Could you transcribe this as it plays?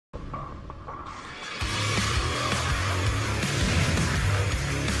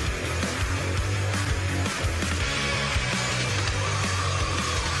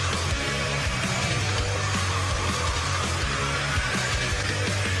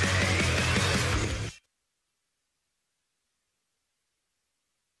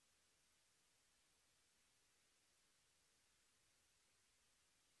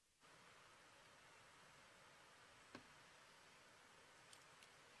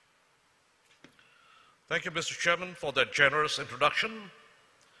Thank you, Mr. Chairman, for that generous introduction.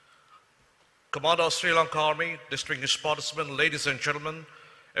 Commander of Sri Lanka Army, distinguished participants, ladies and gentlemen,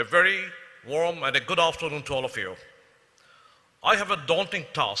 a very warm and a good afternoon to all of you. I have a daunting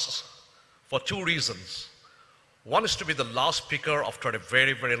task for two reasons. One is to be the last speaker after a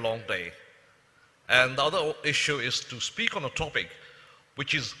very, very long day. And the other issue is to speak on a topic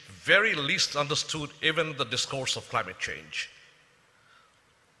which is very least understood even in the discourse of climate change.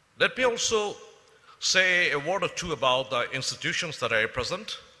 Let me also say a word or two about the institutions that I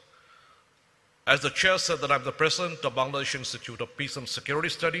represent. As the chair said, that I'm the president of Bangladesh Institute of Peace and Security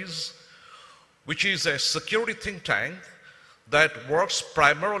Studies, which is a security think tank that works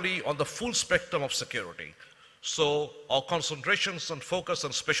primarily on the full spectrum of security. So our concentrations and focus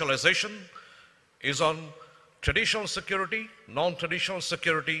and specialization is on traditional security, non-traditional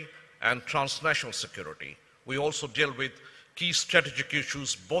security, and transnational security. We also deal with key strategic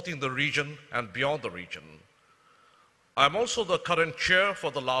issues both in the region and beyond the region. I'm also the current chair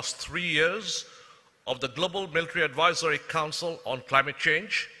for the last 3 years of the Global Military Advisory Council on Climate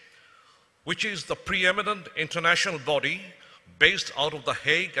Change, which is the preeminent international body based out of The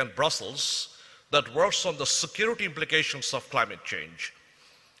Hague and Brussels that works on the security implications of climate change.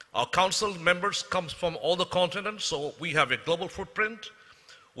 Our council members come from all the continents, so we have a global footprint.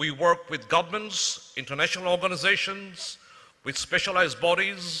 We work with governments, international organizations, with specialized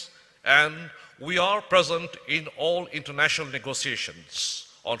bodies, and we are present in all international negotiations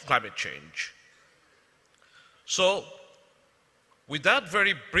on climate change. So, with that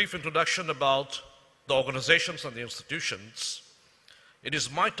very brief introduction about the organizations and the institutions, it is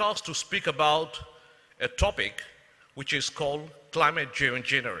my task to speak about a topic which is called climate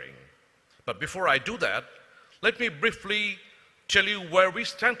geoengineering. But before I do that, let me briefly tell you where we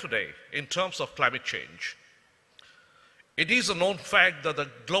stand today in terms of climate change. It is a known fact that the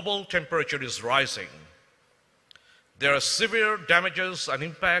global temperature is rising. There are severe damages and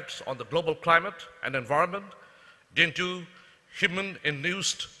impacts on the global climate and environment due to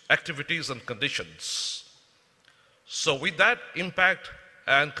human-induced activities and conditions. So with that impact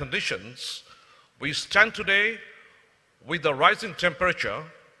and conditions, we stand today with the rising temperature,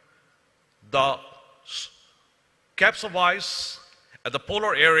 the caps of ice at the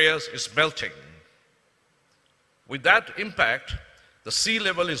polar areas is melting. With that impact, the sea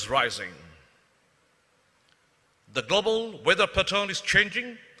level is rising. The global weather pattern is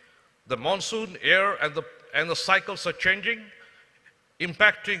changing. The monsoon, air, and the cycles are changing,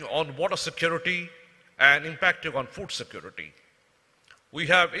 impacting on water security and impacting on food security. We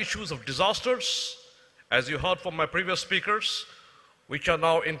have issues of disasters, as you heard from my previous speakers, which are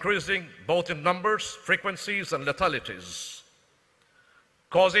now increasing both in numbers, frequencies, and lethalities,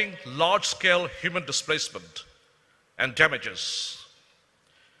 causing large-scale human displacement and damages.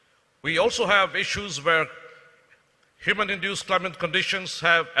 We also have issues where human-induced climate conditions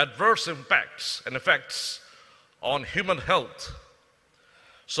have adverse impacts and effects on human health.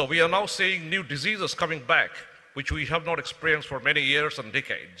 So we are now seeing new diseases coming back, which we have not experienced for many years and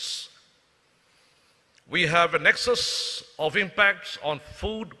decades. We have a nexus of impacts on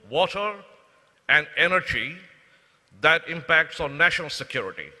food, water, and energy that impacts on national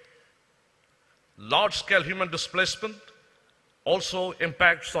security. Large-scale human displacement also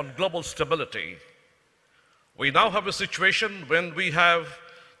impacts on global stability. We now have a situation when we have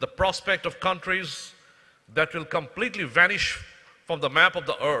the prospect of countries that will completely vanish from the map of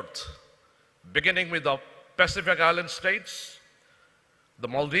the earth, beginning with the Pacific Island states, the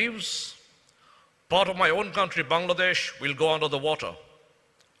Maldives, part of my own country, Bangladesh, will go under the water.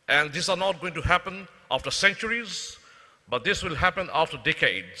 And these are not going to happen after centuries, but this will happen after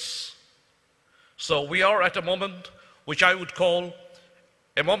decades. So we are at a moment which I would call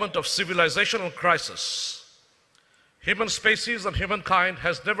a moment of civilizational crisis. Human species and humankind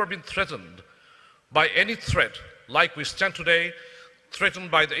has never been threatened by any threat like we stand today, threatened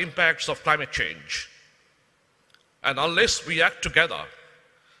by the impacts of climate change. And unless we act together,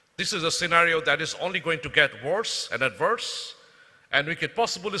 this is a scenario that is only going to get worse and adverse, and we could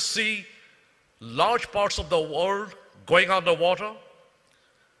possibly see large parts of the world going underwater,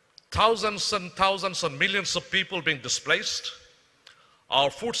 thousands and millions of people being displaced, our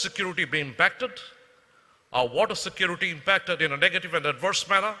food security being impacted, our water security impacted in a negative and adverse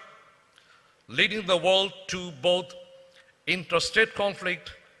manner, leading the world to both interstate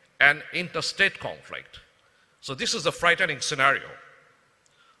conflict and interstate conflict. So this is a frightening scenario.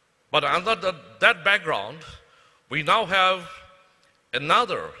 But under that background, we now have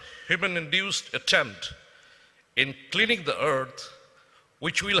another human-induced attempt in cleaning the earth,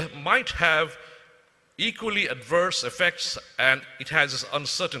 which might have equally adverse effects, and it has its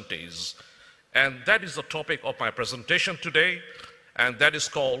uncertainties. And that is the topic of my presentation today, and that is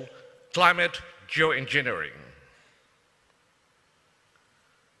called climate geoengineering.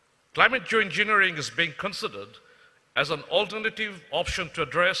 Climate geoengineering is being considered as an alternative option to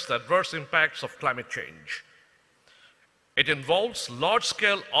address the adverse impacts of climate change. It involves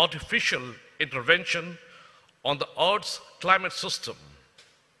large-scale artificial intervention on the Earth's climate system.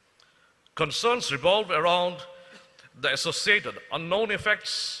 Concerns revolve around the associated unknown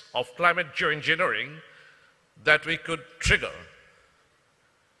effects of climate geoengineering that we could trigger.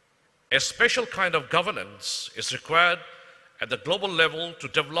 A special kind of governance is required at the global level to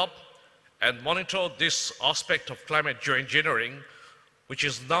develop and monitor this aspect of climate geoengineering, which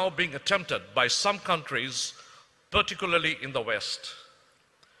is now being attempted by some countries, particularly in the West.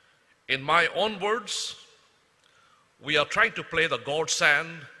 In my own words, we are trying to play the God's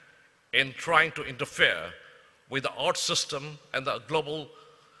hand in trying to interfere with the Earth system and the global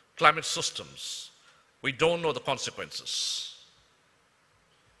climate systems. We don't know the consequences.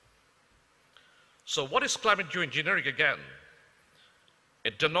 So what is climate geoengineering again?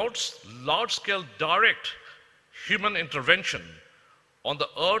 It denotes large-scale direct human intervention on the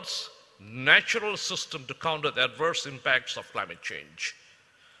Earth's natural system to counter the adverse impacts of climate change.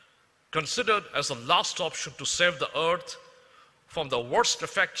 Considered as a last option to save the Earth from the worst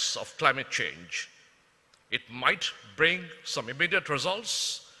effects of climate change. It might bring some immediate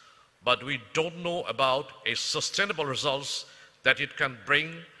results, but we don't know about a sustainable results that it can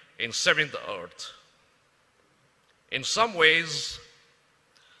bring in saving the Earth. In some ways,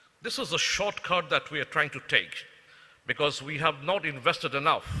 this is a shortcut that we are trying to take because we have not invested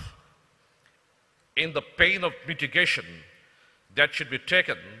enough in the pain of mitigation that should be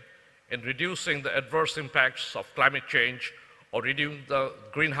taken in reducing the adverse impacts of climate change or reducing the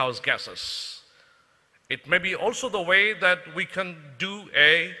greenhouse gases. It may be also the way that we can do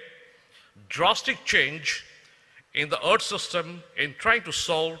a drastic change in the Earth system in trying to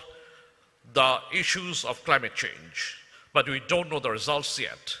solve the issues of climate change, but we don't know the results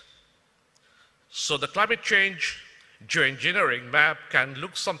yet. So the climate change geoengineering map can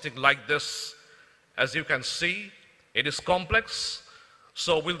look something like this. As you can see, it is complex,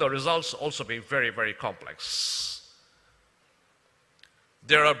 so will the results also be very, very complex.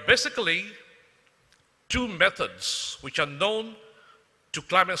 There are basically two methods which are known to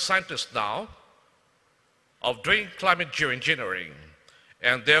climate scientists now of doing climate geoengineering,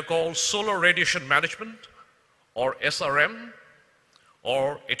 and they're called solar radiation management, or SRM,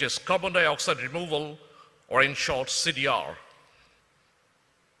 or it is carbon dioxide removal, or in short, CDR.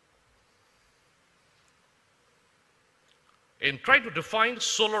 In trying to define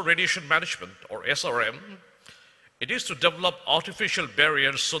solar radiation management, or SRM, it is to develop artificial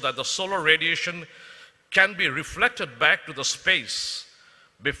barriers so that the solar radiation can be reflected back to the space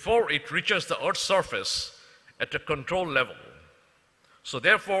before it reaches the Earth's surface at a control level. So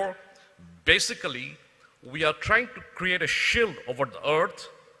therefore, basically, we are trying to create a shield over the Earth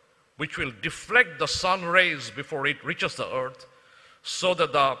which will deflect the sun rays before it reaches the Earth so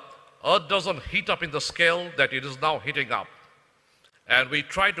that the Earth doesn't heat up in the scale that it is now heating up. And we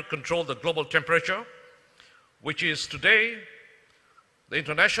try to control the global temperature, which is today, the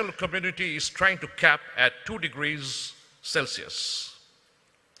international community is trying to cap at 2 degrees Celsius.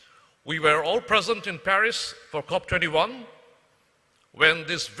 We were all present in Paris for COP21 when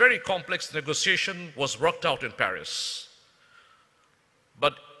this very complex negotiation was worked out in Paris.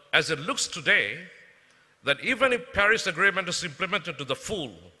 But as it looks today, that even if Paris Agreement is implemented to the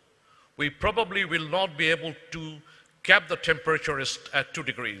full, we probably will not be able to cap the temperature at 2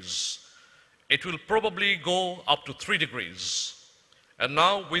 degrees. It will probably go up to 3 degrees. And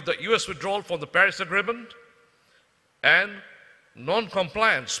now with the US withdrawal from the Paris Agreement and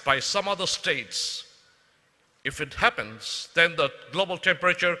non-compliance by some other states, if it happens, then the global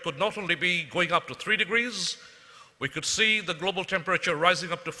temperature could not only be going up to 3 degrees, we could see the global temperature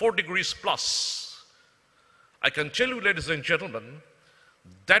rising up to 4 degrees plus. I can tell you, ladies and gentlemen,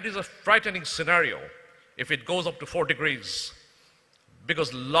 that is a frightening scenario if it goes up to 4 degrees,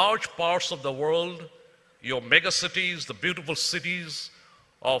 because large parts of the world, your mega cities, the beautiful cities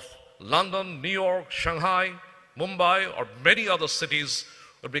of London, New York, Shanghai, Mumbai, or many other cities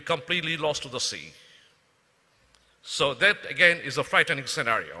will be completely lost to the sea. So that, again, is a frightening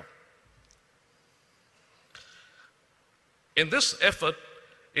scenario. In this effort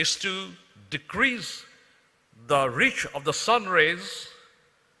is to decrease the reach of the sun rays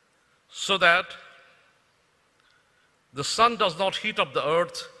so that the sun does not heat up the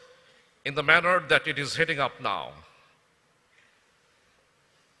earth in the manner that it is heating up now.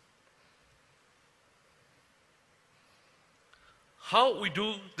 how we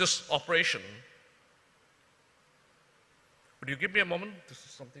do this operation. Would you give me a moment? This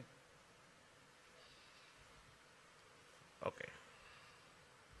is something. Okay.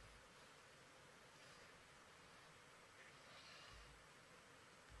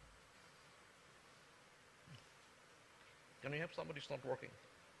 Can we have somebody who's not working?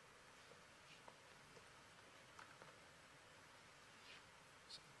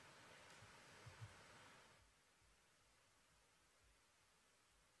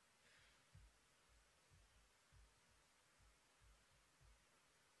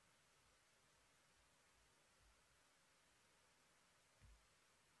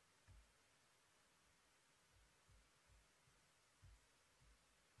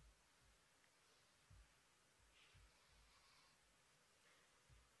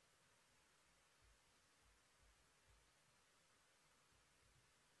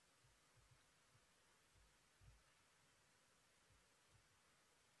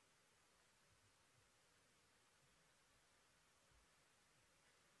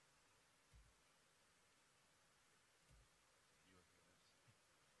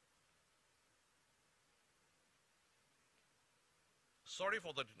 Sorry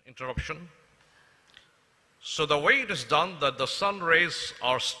for the interruption. So the way it is done, that the sun rays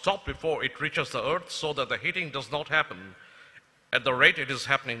are stopped before it reaches the earth so that the heating does not happen at the rate it is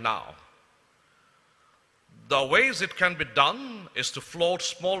happening now. The ways it can be done is to float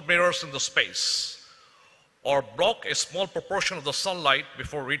small mirrors in the space or block a small proportion of the sunlight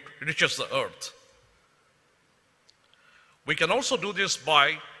before it reaches the earth. We can also do this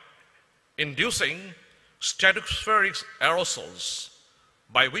by inducing stratospheric aerosols,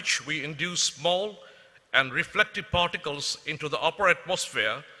 by which we induce small and reflective particles into the upper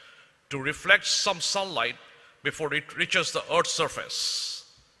atmosphere to reflect some sunlight before it reaches the Earth's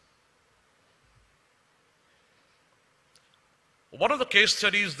surface. One of the case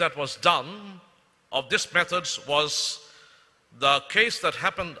studies that was done of this methods was the case that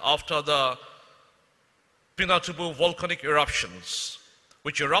happened after the Pinatubo volcanic eruptions,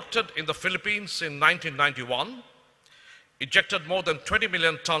 which erupted in the Philippines in 1991, ejected more than 20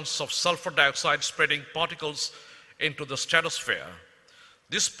 million tons of sulfur dioxide, spreading particles into the stratosphere.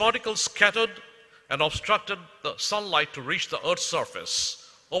 These particles scattered and obstructed the sunlight to reach the Earth's surface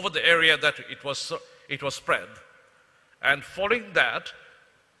over the area that it was spread. And following that,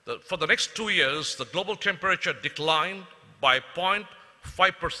 for the next 2 years, the global temperature declined by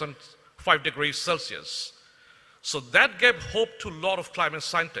 0.5%, 5 degrees Celsius. So that gave hope to a lot of climate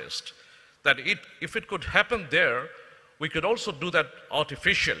scientists that if it could happen there, we could also do that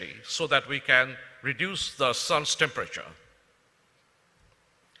artificially so that we can reduce the sun's temperature.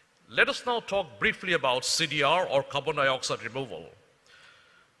 Let us now talk briefly about CDR, or carbon dioxide removal.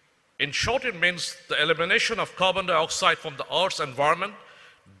 In short, it means the elimination of carbon dioxide from the Earth's environment,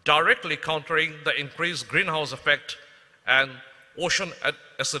 directly countering the increased greenhouse effect and ocean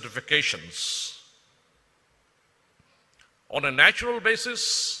acidifications. On a natural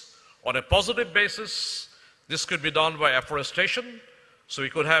basis, on a positive basis, this could be done by afforestation. So we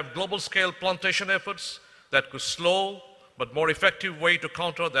could have global scale plantation efforts that could slow but more effective way to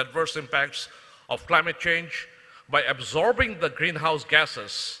counter the adverse impacts of climate change by absorbing the greenhouse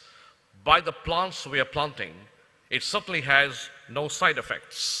gases by the plants we are planting. It certainly has no side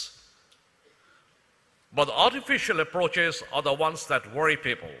effects. But the artificial approaches are the ones that worry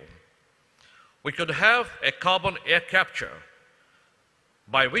people. We could have a carbon air capture,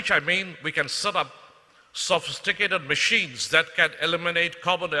 by which I mean we can set up sophisticated machines that can eliminate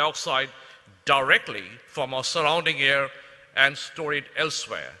carbon dioxide directly from our surrounding air and store it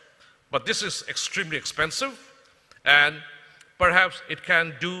elsewhere. But this is extremely expensive, and perhaps it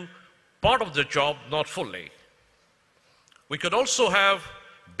can do part of the job, not fully. We could also have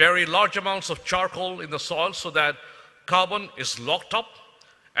bury large amounts of charcoal in the soil so that carbon is locked up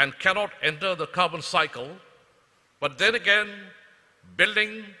and cannot enter the carbon cycle. But then again,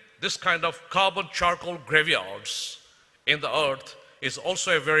 building this kind of carbon charcoal graveyards in the earth is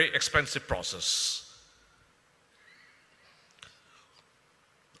also a very expensive process.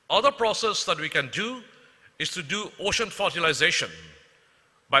 Other process that we can do is to do ocean fertilization,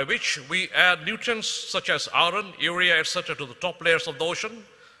 by which we add nutrients such as iron, urea, etc. to the top layers of the ocean.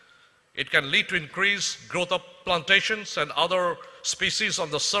 It can lead to increased growth of plantations and other species on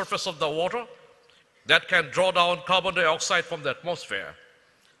the surface of the water that can draw down carbon dioxide from the atmosphere.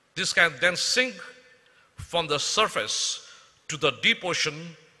 This can then sink from the surface to the deep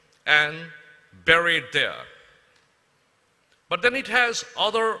ocean and bury it there. But then it has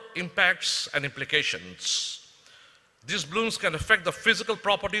other impacts and implications. These blooms can affect the physical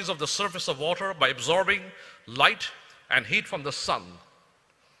properties of the surface of water by absorbing light and heat from the sun.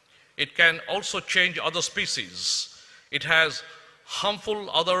 It can also change other species. It has harmful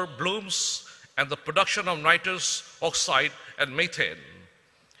other blooms and the production of nitrous oxide and methane.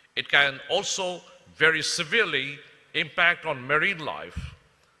 It can also very severely impact on marine life.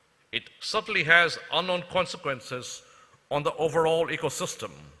 It certainly has unknown consequences on the overall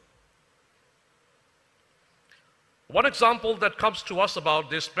ecosystem. One example that comes to us about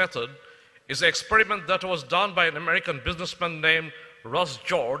this method is an experiment that was done by an American businessman named Russ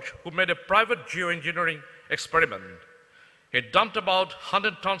George, who made a private geoengineering experiment. He dumped about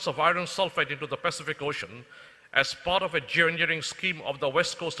 100 tons of iron sulfate into the Pacific Ocean as part of a geoengineering scheme of the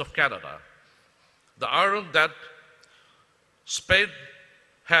west coast of Canada. The iron that Spade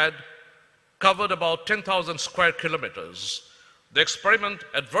had covered about 10,000 square kilometers. The experiment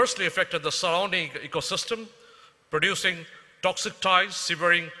adversely affected the surrounding ecosystem, producing toxic tides,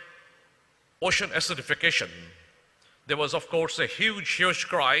 severing ocean acidification. There was, of course, a huge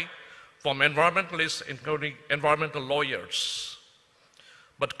cry from environmentalists, including environmental lawyers.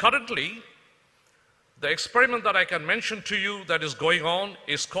 But currently, the experiment that I can mention to you that is going on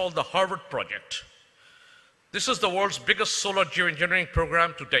is called the Harvard Project. This is the world's biggest solar geoengineering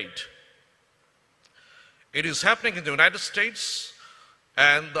program to date. It is happening in the United States,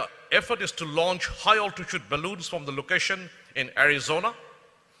 and the effort is to launch high-altitude balloons from the location in Arizona,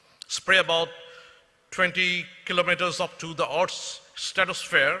 spray about 20 kilometers up to the Earth's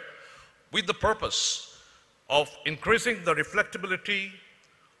stratosphere with the purpose of increasing the reflectability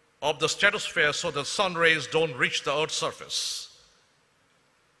of the stratosphere so that sun rays don't reach the Earth's surface.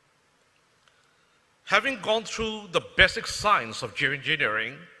 Having gone through the basic science of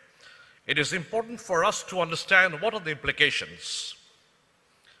geoengineering, it is important for us to understand what are the implications.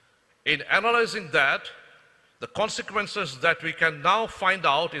 In analyzing that, the consequences that we can now find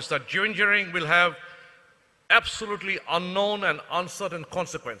out is that geoengineering will have absolutely unknown and uncertain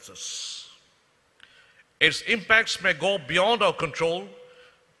consequences. Its impacts may go beyond our control,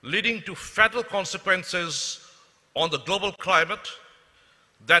 leading to fatal consequences on the global climate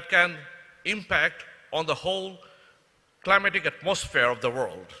that can impact on the whole climatic atmosphere of the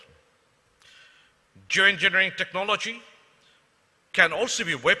world. Geoengineering technology can also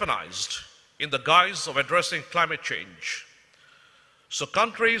be weaponized in the guise of addressing climate change. So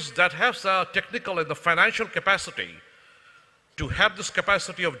countries that have the technical and the financial capacity to have this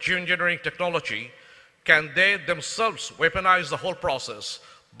capacity of geoengineering technology, can they themselves weaponize the whole process,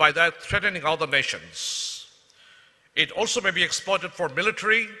 by that threatening other nations. It also may be exploited for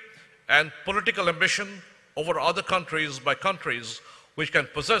military and political ambition over other countries by countries which can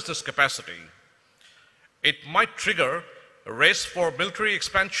possess this capacity. It might trigger a race for military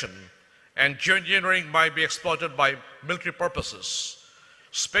expansion, and geoengineering might be exploited by military purposes.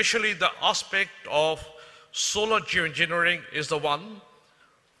 Especially the aspect of solar geoengineering is the one.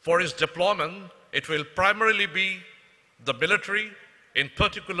 For its deployment, it will primarily be the military, in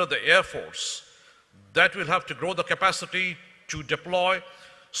particular the Air Force, that will have to grow the capacity to deploy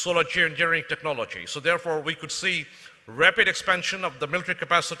solar geoengineering technology. So therefore, we could see rapid expansion of the military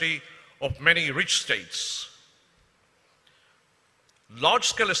capacity of many rich states.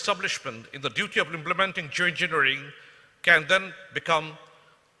 Large-scale establishment in the duty of implementing geoengineering can then become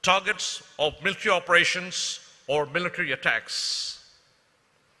targets of military operations or military attacks.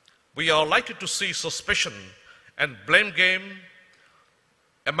 We are likely to see suspicion and blame game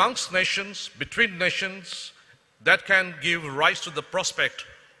amongst nations, between nations, that can give rise to the prospect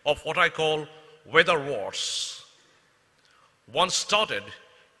of what I call weather wars. Once started,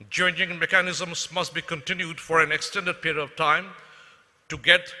 geoengineering mechanisms must be continued for an extended period of time to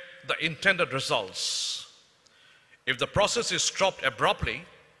get the intended results. If the process is stopped abruptly,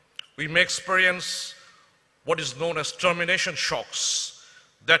 we may experience what is known as termination shocks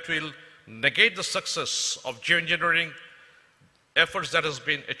that will negate the success of geoengineering efforts that has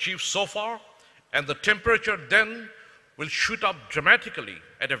been achieved so far, and the temperature then will shoot up dramatically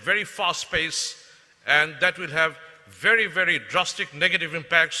at a very fast pace, and that will have very, very drastic negative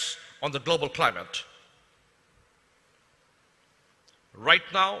impacts on the global climate. Right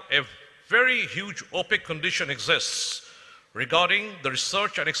now, a very huge opaque condition exists regarding the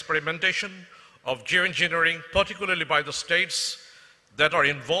research and experimentation of geoengineering, particularly by the states that are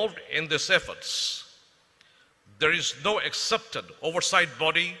involved in these efforts. There is no accepted oversight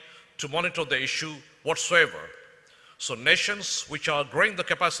body to monitor the issue whatsoever. So nations which are growing the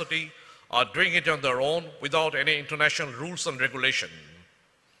capacity are doing it on their own without any international rules and regulation.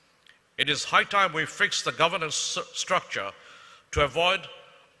 It is high time we fix the governance structure to avoid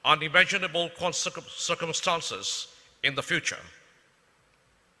unimaginable circumstances in the future.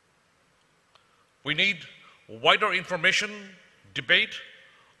 We need wider information, debate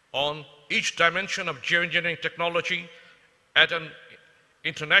on each dimension of geoengineering technology at an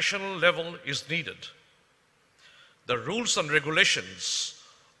international level is needed. The rules and regulations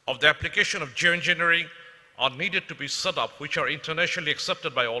of the application of geoengineering are needed to be set up, which are internationally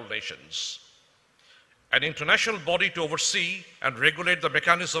accepted by all nations. An international body to oversee and regulate the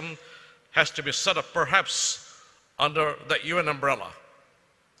mechanism has to be set up, perhaps under the UN umbrella.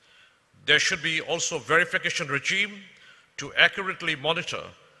 There should be also a verification regime to accurately monitor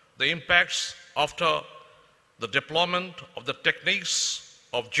the impacts after the deployment of the techniques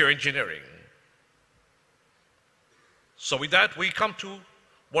of geoengineering. So with that, we come to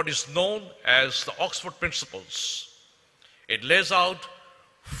what is known as the Oxford Principles. It lays out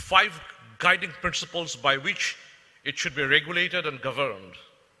 5 guiding principles by which it should be regulated and governed.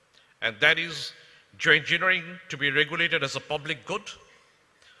 And that is geoengineering to be regulated as a public good.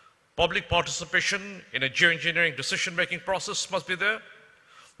 Public participation in a geoengineering decision-making process must be there.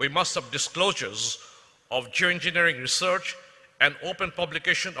 We must have disclosures of geoengineering research and open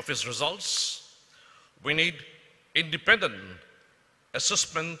publication of its results. We need independent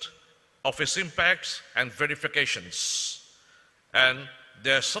assessment of its impacts and verifications. And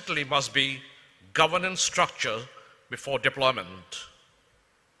there certainly must be governance structure before deployment.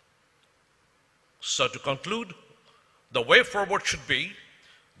 So to conclude, the way forward should be,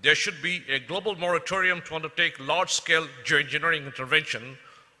 there should be a global moratorium to undertake large-scale geoengineering intervention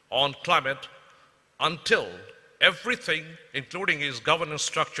on climate until everything, including its governance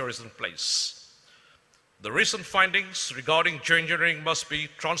structure, is in place. The recent findings regarding geoengineering must be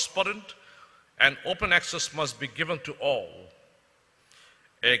transparent and open access must be given to all.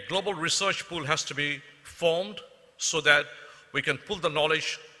 A global research pool has to be formed so that we can pull the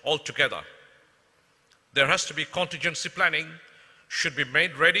knowledge all together. There has to be contingency planning, should be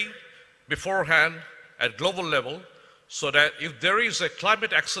made ready beforehand at global level so that if there is a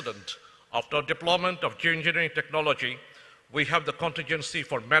climate accident after deployment of geoengineering technology, we have the contingency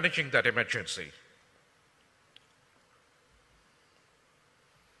for managing that emergency.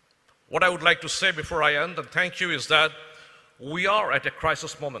 What I would like to say before I end, and thank you, is that we are at a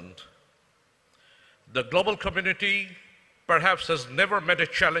crisis moment. The global community perhaps has never met a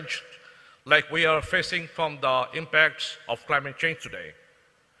challenge like we are facing from the impacts of climate change today.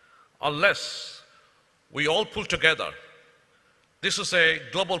 Unless we all pull together, this is a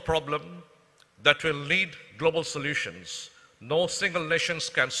global problem that will need global solutions. No single nation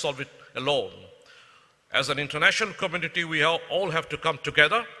can solve it alone. As an international community, we all have to come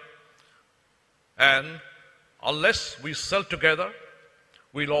together, and unless we sell together,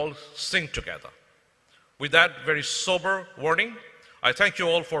 we'll all sink together. With that very sober warning, I thank you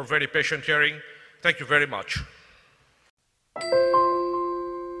all for very patient hearing. Thank you very much.